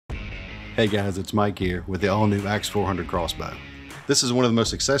Hey guys, it's Mike here with the all-new Axe 400 crossbow. This is one of the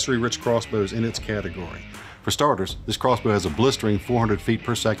most accessory-rich crossbows in its category. For starters, this crossbow has a blistering 400 feet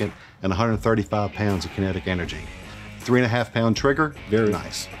per second and 135 pounds of kinetic energy. 3.5 pound trigger, very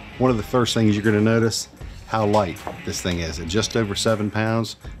nice. One of the first things you're going to notice, how light this thing is. At just over 7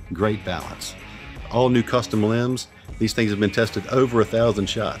 pounds, great balance. All new custom limbs. These things have been tested over 1,000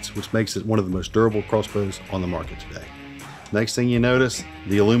 shots, which makes it one of the most durable crossbows on the market today. Next thing you notice,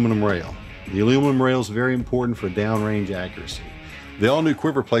 the aluminum rail. The aluminum rail is very important for downrange accuracy. The all-new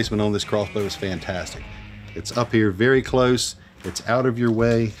quiver placement on this crossbow is fantastic. It's up here very close. It's out of your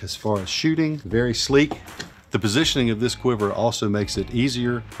way as far as shooting, very sleek. The positioning of this quiver also makes it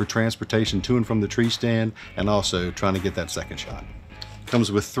easier for transportation to and from the tree stand and also trying to get that second shot.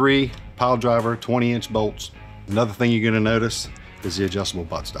 Comes with 3 PileDriver 20-inch bolts. Another thing you're going to notice is the adjustable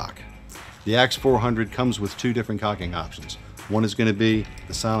buttstock. The Axe 400 comes with 2 different cocking options. One is going to be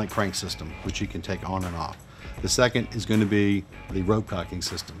the silent crank system, which you can take on and off. The second is going to be the rope cocking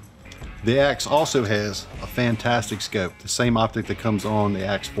system. The Axe also has a fantastic scope, the same optic that comes on the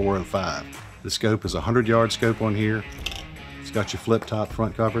Axe 405. The scope is a 100-yard scope on here. It's got your flip top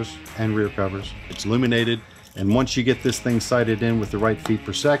front covers and rear covers. It's illuminated, and once you get this thing sighted in with the right feet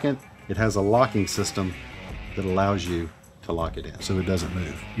per second, it has a locking system that allows you to lock it in so it doesn't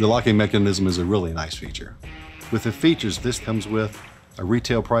move. The locking mechanism is a really nice feature. With the features, this comes with a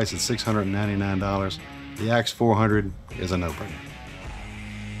retail price of $699. The Axe 400 is a no-brainer.